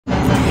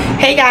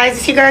Hey guys,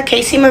 it's your girl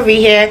Casey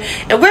Marie here,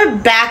 and we're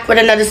back with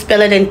another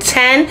Spill It in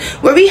 10,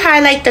 where we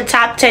highlight the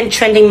top 10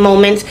 trending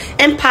moments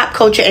in pop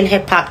culture and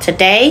hip hop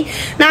today.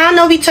 Now, I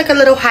know we took a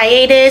little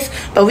hiatus,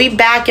 but we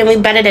back and we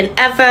better than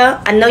ever.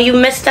 I know you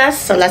missed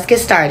us, so let's get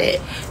started.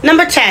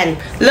 Number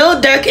 10,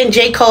 Lil Durk and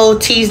J. Cole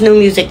tease new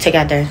music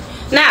together.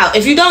 Now,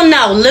 if you don't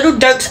know, Lil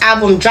Durk's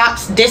album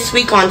drops this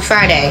week on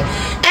Friday.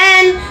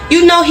 And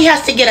you know he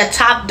has to get a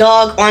top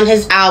dog on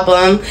his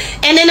album.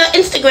 And in an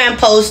Instagram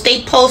post,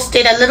 they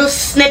posted a little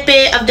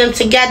snippet of them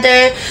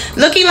together,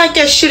 looking like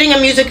they're shooting a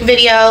music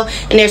video,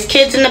 and there's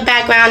kids in the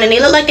background, and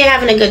they look like they're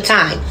having a good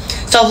time.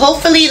 So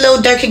hopefully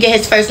Lil Durk could get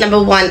his first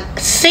 #1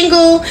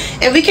 single,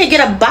 and we could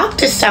get a bop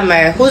this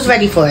summer. Who's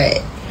ready for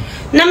it?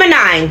 Number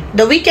 9,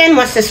 The Weeknd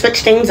wants to switch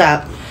things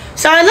up.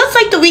 So it looks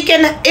like The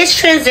Weeknd is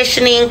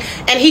transitioning,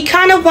 and he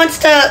kind of wants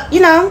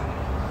to,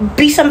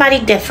 be somebody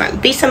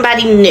different, be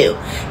somebody new,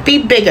 be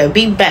bigger,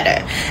 be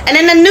better. And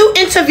in a new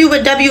interview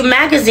with W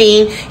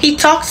Magazine, he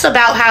talks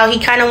about how he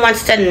kind of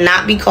wants to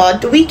not be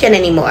called The Weeknd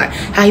anymore,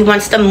 how he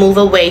wants to move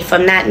away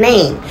from that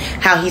name,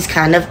 how he's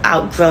kind of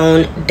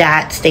outgrown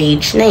that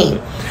stage name.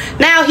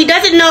 Now, he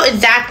doesn't know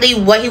exactly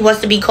what he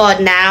wants to be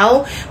called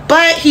now,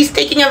 but he's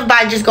thinking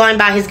about just going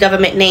by his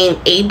government name,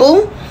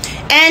 Abel.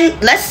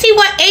 And let's see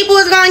what Abel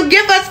is going to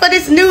give us for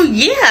this new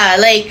year.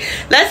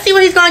 Let's see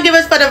what he's going to give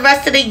us for the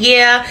rest of the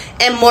year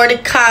and more to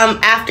come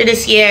after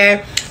this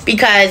year.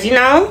 Because,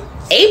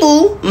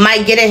 Abel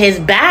might get in his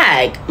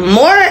bag,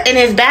 more in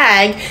his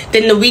bag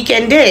than The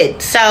Weeknd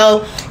did.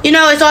 So,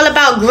 it's all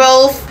about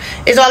growth.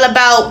 It's all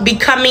about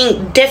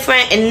becoming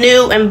different and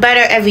new and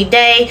better every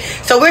day.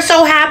 So we're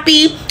so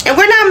happy, and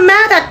we're not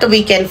mad at The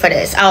Weeknd for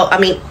this.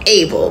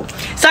 Abel.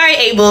 Sorry,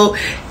 Abel.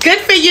 Good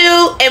for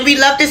you, and we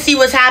love to see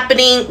what's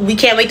happening. We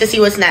can't wait to see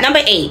what's next.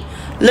 Number 8,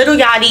 Lil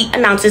Yachty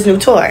announces new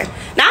tour.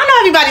 Now, I know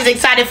everybody's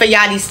excited for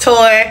Yachty's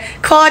tour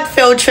called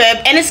Field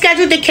Trip, and it's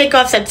scheduled to kick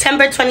off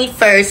September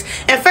 21st.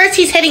 And first,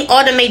 he's hitting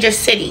all the major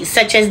cities,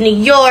 such as New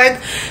York,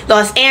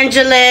 Los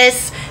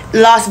Angeles,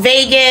 Las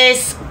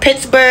Vegas,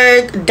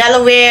 Pittsburgh,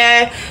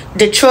 Delaware,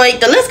 Detroit.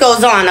 The list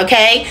goes on,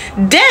 okay?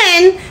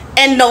 Then,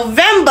 in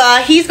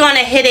November, he's going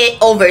to hit it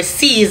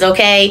overseas,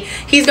 okay?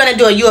 He's going to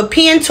do a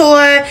European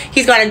tour.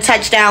 He's going to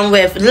touch down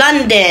with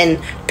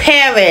London,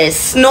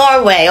 Paris,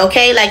 Norway,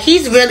 okay?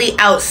 He's really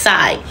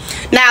outside.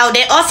 Now,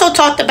 they also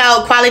talked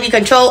about Quality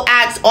Control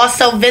Acts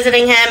also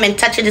visiting him and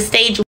touching the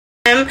stage with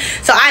him.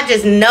 So I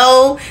just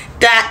know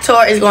that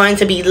tour is going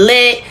to be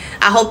lit.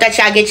 I hope that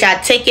y'all get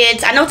y'all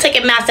tickets. I know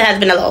Ticketmaster has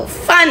been a little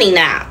funny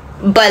now,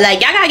 but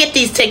y'all gotta get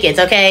these tickets,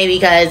 okay?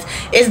 Because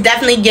it's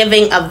definitely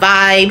giving a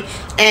vibe.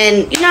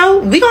 And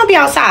we gonna be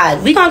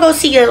outside. We gonna go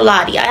see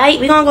Yachty, alright?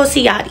 We gonna go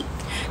see Yachty.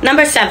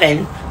 Number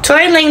 7,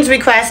 Tory Lanez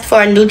request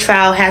for a new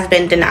trial has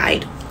been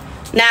denied.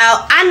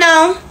 Now, I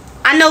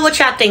know what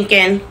y'all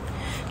thinking.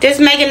 This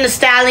Megan Thee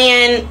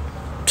Stallion,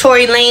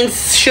 Tory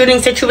Lanez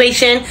shooting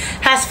situation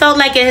has felt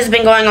like it has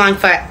been going on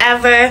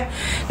forever.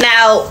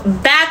 Now,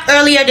 back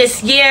earlier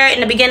this year, in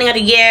the beginning of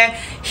the year,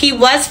 he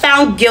was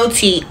found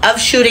guilty of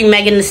shooting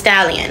Megan Thee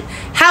Stallion.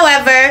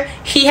 However,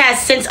 he has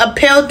since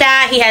appealed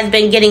that. He has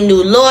been getting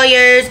new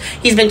lawyers.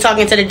 He's been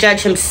talking to the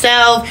judge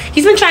himself.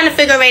 He's been trying to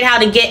figure out how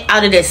to get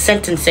out of this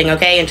sentencing,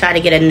 okay, and try to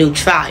get a new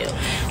trial.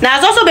 Now,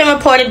 it's also been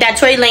reported that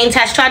Tory Lanez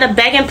has tried to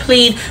beg and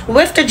plead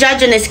with the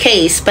judge in this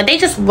case, but they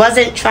just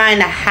wasn't trying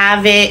to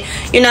have it.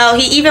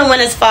 He even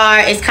went as far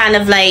as kind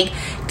of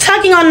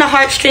tugging on the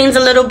heartstrings a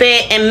little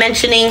bit and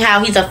mentioning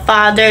how he's a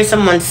father,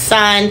 someone's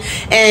son,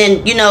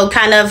 and,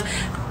 kind of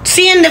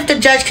seeing if the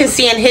judge can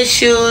see in his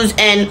shoes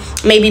and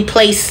maybe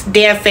place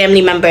their family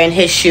member in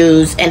his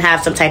shoes and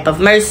have some type of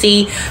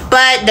mercy.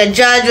 But the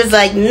judge was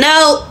like,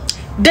 no,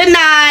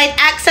 denied,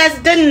 access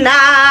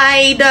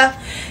denied.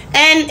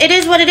 And it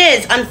is what it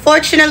is.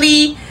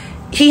 Unfortunately,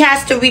 he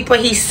has to reap what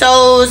he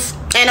sows.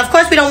 And of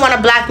course, we don't want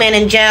a black man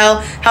in jail.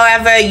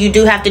 However, you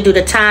do have to do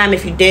the time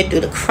if you did do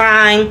the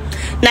crime.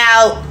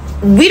 Now,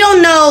 we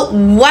don't know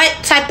what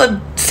type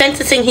of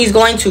sentencing he's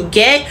going to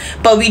get,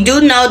 but we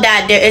do know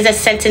that there is a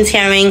sentence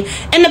hearing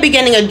in the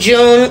beginning of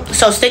June,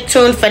 so stick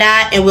tuned for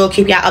that, and we'll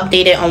keep y'all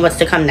updated on what's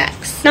to come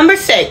next. Number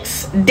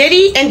 6,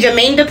 Diddy and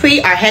Jermaine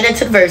Dupri are headed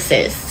to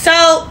Versus.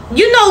 So,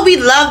 we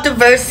love the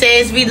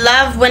Versus. We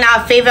love when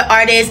our favorite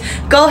artists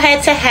go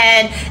head to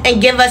head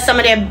and give us some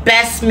of their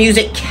best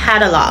music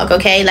catalog,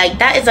 okay?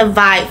 That is a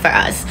vibe for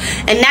us.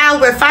 And now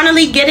we're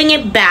finally getting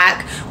it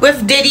back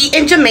with Diddy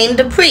and Jermaine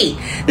Dupri.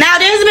 Now,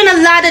 there's been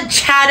a lot of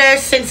chatter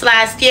since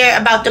last year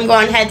about them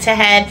going head to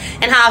head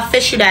and how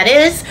official that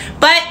is,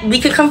 but we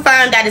can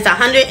confirm that it's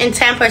 110%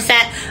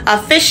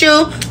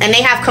 official, and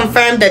they have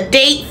confirmed the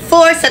date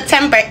for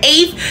September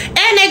 8th,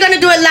 and they're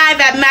gonna do it live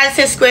at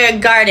Madison Square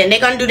Garden.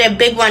 They're gonna do their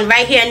big one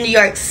right here in New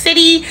York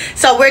City,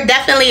 so we're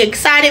definitely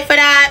excited for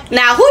that.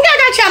 Now, who y'all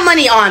got your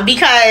money on?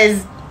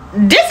 Because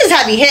this is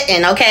heavy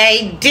hitting,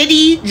 okay?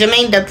 Diddy,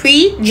 Jermaine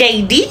Dupri,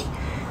 JD,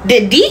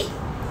 Diddy.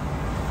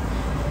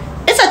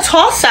 It's a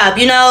toss-up,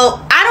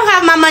 I don't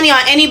have my money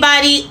on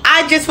anybody.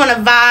 I just want to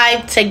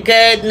vibe to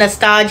good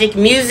nostalgic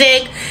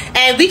music,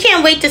 and we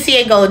can't wait to see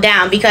it go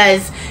down,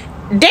 because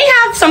they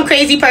have some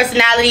crazy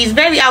personalities,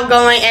 very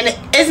outgoing, and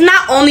it's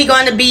not only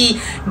going to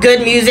be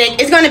good music,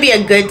 it's going to be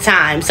a good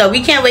time. So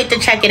we can't wait to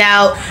check it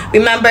out.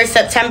 Remember,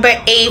 September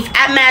 8th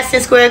at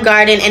Madison Square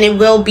Garden, and it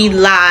will be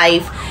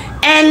live.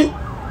 And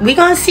we're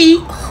going to see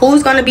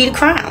who's going to be the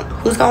crown.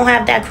 Who's going to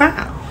have that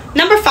crown.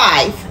 Number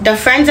 5, the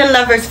Friends and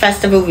Lovers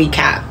Festival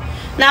recap.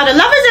 Now, the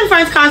Lovers and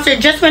Friends concert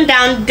just went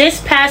down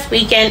this past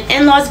weekend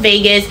in Las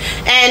Vegas,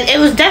 and it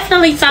was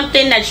definitely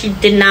something that you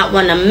did not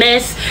want to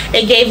miss.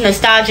 It gave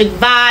nostalgic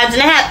vibes, and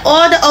it had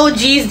all the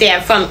OGs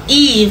there, from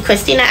Eve,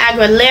 Christina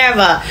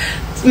Aguilera,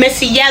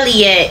 Missy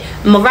Elliott,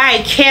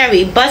 Mariah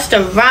Carey,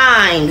 Busta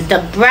Rhymes,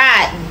 Da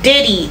Brat,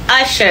 Diddy,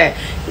 Usher.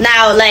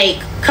 Now,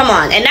 like, come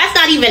on. And that's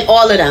not even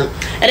all of them.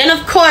 And then,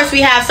 of course,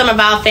 we have some of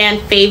our fan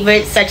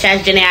favorites, such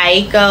as Jhené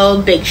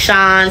Aiko, Big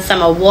Sean,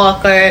 Summer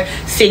Walker,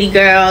 City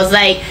Girls.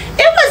 Like,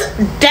 it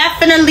was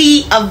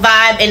definitely a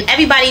vibe, and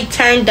everybody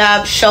turned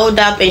up,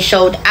 and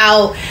showed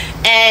out.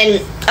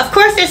 And, of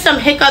course, there's some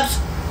hiccups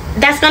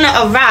that's gonna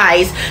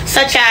arise,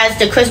 such as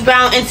the Chris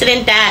Brown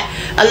incident that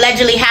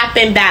allegedly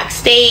happened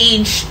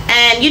backstage.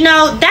 And, you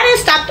know, that didn't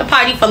stop the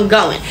party from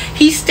going.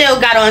 He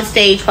still got on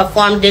stage,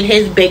 performed, did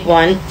his big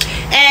one.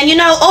 And, you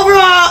know,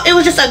 overall, it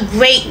was just a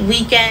great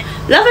weekend.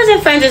 Lovers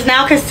and Friends is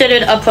now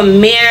considered a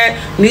premier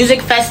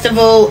music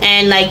festival.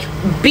 And, like,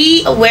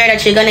 be aware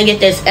that you're going to get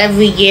this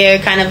every year,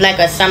 kind of like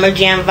a summer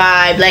jam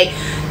vibe. Like,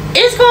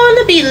 it's going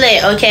to be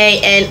lit,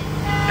 okay?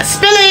 And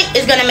Spill It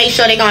is going to make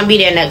sure they're going to be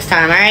there next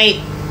time, all right?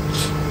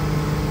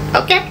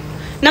 Okay.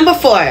 Number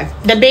 4,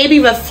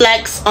 DaBaby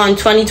reflects on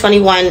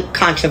 2021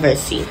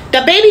 controversy.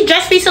 DaBaby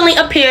just recently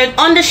appeared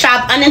on The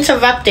Shop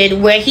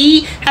Uninterrupted, where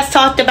he has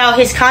talked about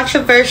his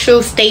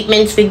controversial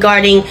statements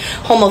regarding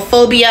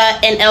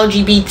homophobia and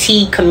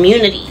LGBT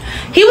community.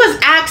 He was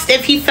asked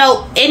if he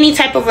felt any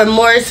type of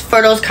remorse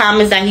for those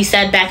comments that he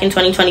said back in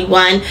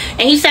 2021.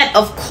 And he said,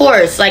 of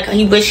course, like,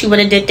 he wished he would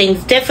have did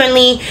things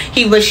differently.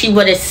 He wished he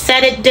would have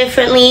said it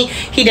differently.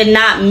 He did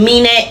not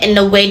mean it in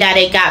the way that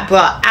it got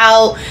brought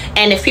out.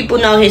 And if people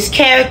know his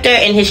character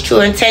and his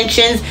true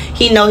intentions,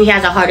 he know he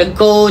has a heart of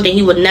gold, and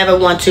he would never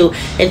want to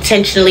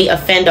intentionally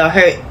offend or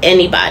hurt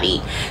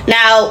anybody.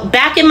 Now,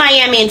 back in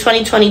Miami in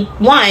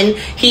 2021,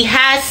 he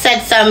has said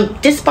some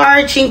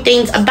disparaging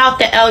things about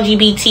the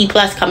LGBT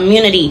plus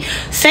community,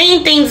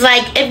 saying things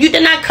like, if you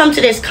did not come to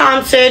this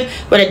concert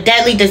with a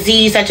deadly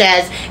disease such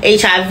as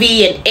HIV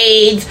and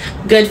AIDS,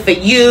 good for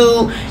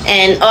you,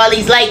 and all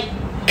these, like,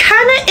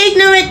 kind of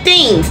ignorant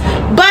things.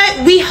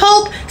 But we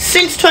hope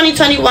since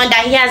 2021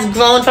 that he has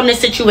grown from this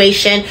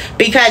situation,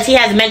 because he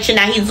has mentioned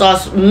that he's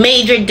lost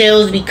major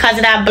deals because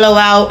of that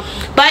blowout.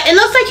 But it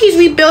looks like he's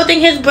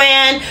rebuilding his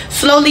brand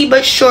slowly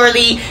but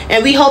surely,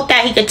 and we hope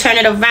that he could turn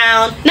it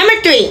around. Number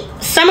 3,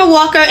 Summer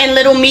Walker and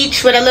Little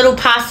Meech with a little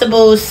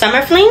possible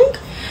summer fling.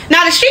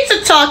 Now, the streets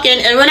are talking,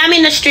 and when I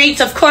mean the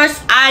streets, of course,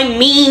 I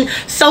mean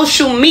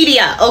social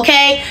media,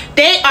 okay?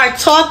 They are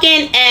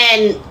talking,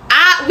 and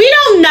we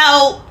don't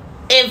know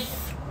if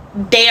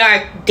they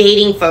are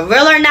dating for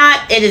real or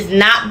not. It has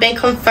not been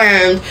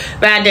confirmed.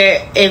 Rather,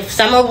 if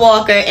Summer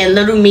Walker and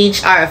Little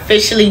Meech are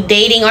officially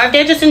dating, or if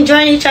they're just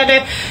enjoying each other,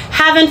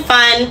 having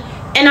fun,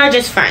 and are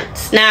just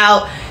friends.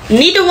 Now,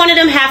 neither one of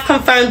them have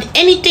confirmed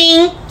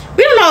anything.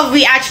 We don't know if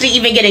we actually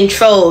even getting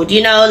trolled,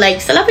 you know,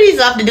 like, celebrities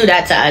love to do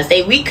that to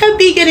us. We could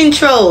be getting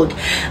trolled.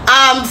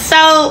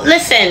 So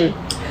listen,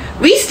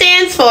 we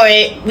stands for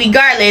it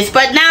regardless.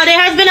 But now there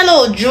has been a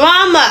little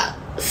drama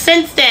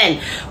since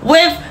then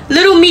with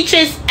Little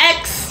Meech's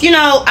ex, you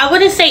know, I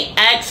wouldn't say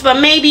ex,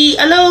 but maybe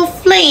a little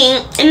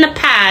fling in the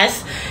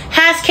past,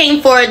 has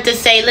came forward to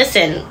say,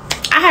 listen,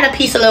 I had a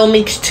piece of Little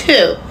Meech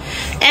too.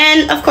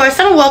 And of course,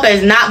 Summer Walker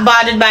is not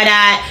bothered by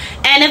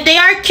that. And if they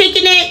are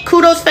kicking it,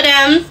 kudos for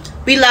them.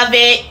 We love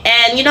it.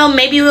 And, you know,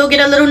 maybe we'll get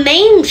a little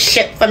name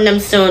shipped from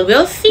them soon.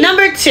 We'll see.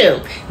 Number 2,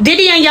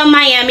 Diddy and Young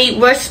Miami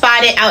were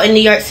spotted out in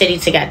New York City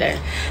together.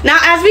 Now,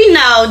 as we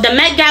know, the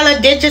Met Gala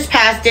did just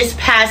pass this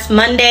past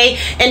Monday,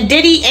 and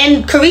Diddy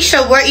and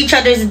Caresha were each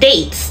other's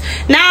dates.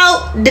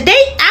 Now, the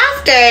day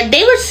after,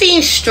 they were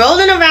seen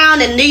strolling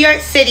around in New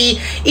York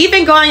City,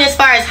 even going as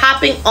far as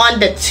hopping on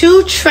the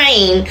 2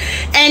 train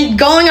and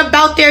going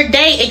about their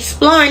day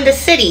exploring the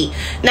city.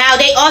 Now,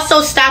 they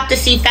also stopped to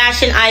see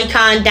fashion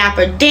icon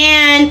Dapper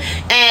Dan,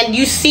 and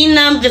you've seen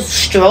them just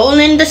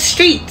strolling the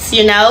streets,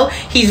 you know.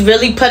 He's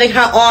really putting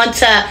her on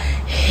to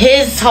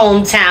his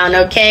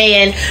hometown, okay?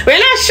 And we're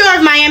not sure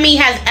if Miami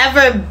has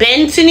ever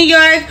been to New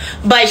York,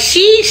 but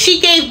she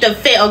gave the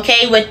fit,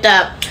 okay, with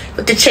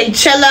the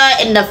chinchilla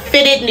and the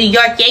fitted New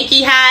York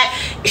Yankee hat.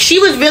 She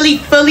was really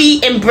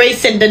fully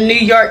embracing the New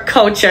York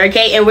culture,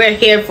 okay? And we're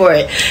here for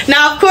it.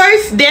 Now, of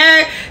course,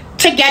 their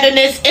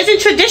togetherness isn't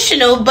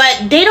traditional,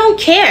 but they don't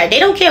care. They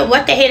don't care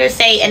what the haters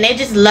say, and they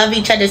just love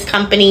each other's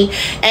company,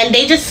 and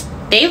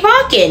they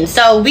rocking.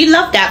 So we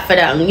love that for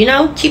them, you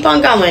know? Keep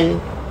on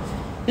going.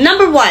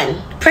 Number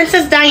 1,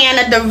 Princess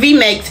Diana, the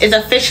remix, is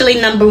officially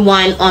number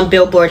 1 on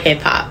Billboard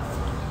Hip Hop.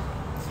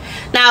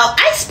 Now,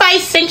 Ice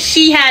Spice, since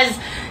she has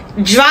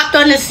dropped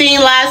on the scene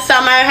last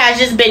summer, has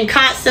just been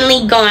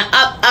constantly going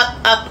up,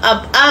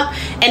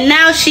 and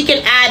now she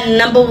can add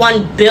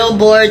 #1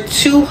 Billboard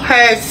to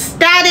her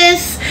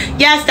status.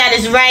 Yes, that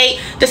is right.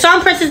 The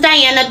song Princess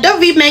Diana, the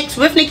remix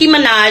with Nicki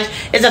Minaj,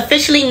 is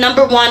officially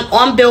 #1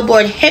 on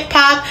Billboard Hip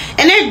Hop,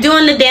 and they're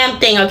doing the damn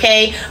thing,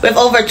 okay? With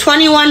over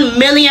 21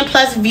 million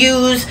plus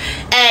views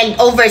and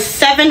over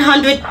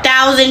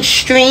 700,000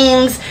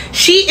 streams.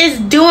 She is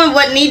doing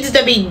what needs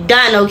to be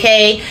done,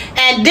 okay?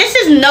 And this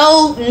is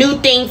no new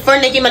thing for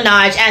Nicki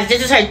Minaj, as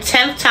this is her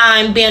 10th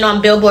time being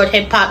on Billboard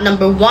Hip Hop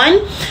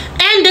 #1.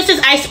 And this is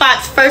Ice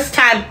Spot's first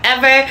time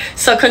ever.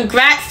 So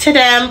congrats to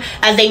them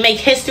as they make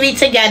history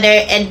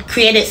together and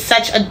created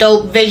such a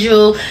dope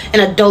visual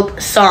and a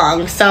dope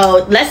song.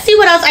 So let's see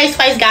what else Ice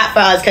Spice got for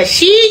us, because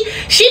she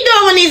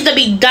doing what needs to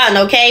be done,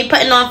 okay?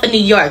 Putting on for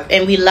New York,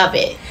 and we love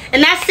it.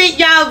 And that's it,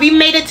 y'all. We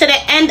made it to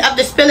the end of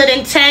the Spill It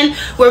in 10,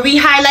 where we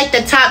highlight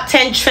the top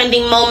 10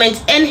 trending moments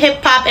in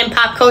hip-hop and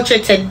pop culture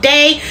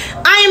today.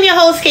 I am your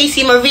host,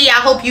 Casey Marie.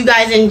 I hope you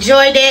guys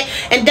enjoyed it.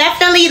 And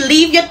definitely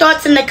leave your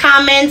thoughts in the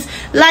comments.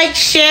 Like,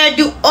 share,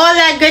 do all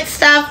that good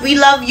stuff. We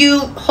love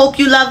you. Hope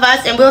you love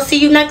us. And we'll see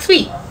you next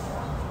week.